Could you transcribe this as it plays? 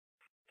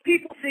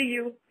people see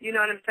you, you know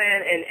what I'm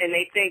saying, and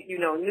they think, you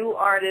know, new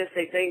artists,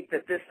 they think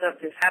that this stuff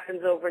just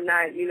happens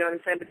overnight, you know what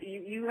I'm saying, but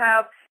you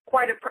have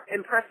quite an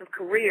impressive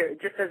career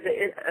just as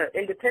an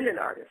independent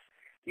artist,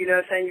 you know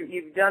what I'm saying,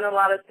 you've done a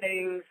lot of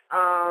things.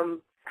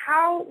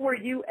 How were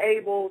you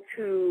able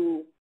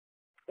to,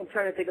 I'm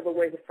trying to think of a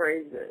way to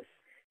phrase this,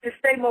 to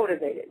stay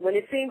motivated when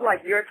it seemed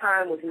like your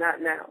time was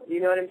not now,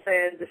 you know what I'm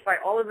saying, despite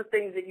all of the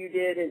things that you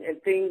did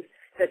and things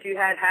that you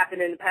had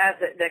happen in the past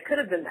that could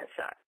have been that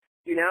shot?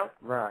 You know?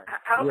 Right.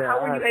 How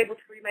were you able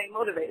to remain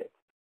motivated?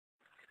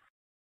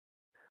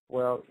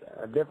 Well,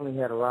 I definitely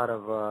had a lot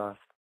of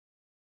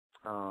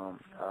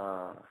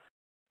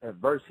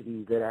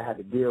adversity that I had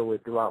to deal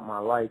with throughout my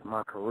life,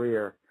 my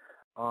career.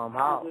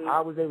 How I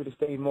was able to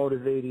stay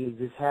motivated is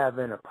just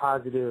having a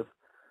positive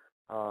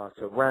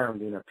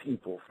surrounding of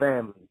people,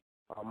 family,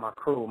 my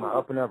crew, my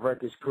Up and Up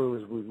Records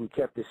crew. We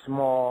kept it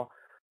small,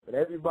 but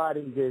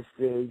everybody just,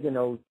 you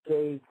know,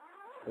 Kay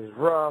is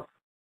rough.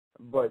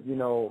 But, you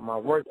know, my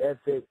work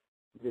ethic,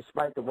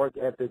 despite the work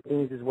ethic,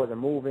 things just wasn't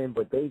moving,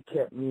 but they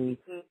kept me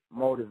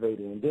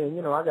motivated. And then,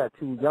 you know, I got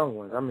 2 young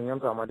ones. I mean, I'm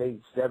talking about they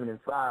 7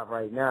 and 5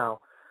 right now.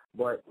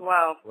 But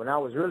when I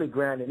was really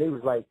grinding, they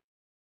was like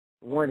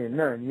 1 and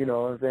none, you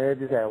know what I'm saying? I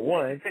just had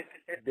 1.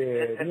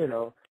 Then, you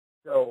know.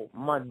 So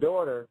my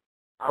daughter,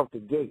 out the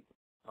gate,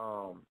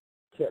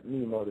 kept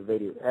me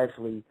motivated.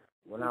 Actually,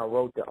 when I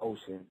wrote The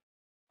Ocean,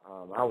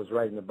 I was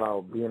writing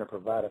about being a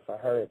provider for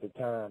her at the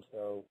time.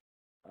 So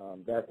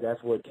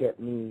that's what kept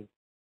me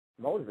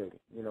motivated,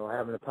 you know,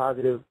 having a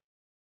positive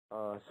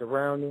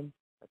surrounding,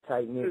 a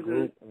tight-knit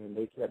group, and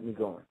they kept me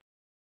going.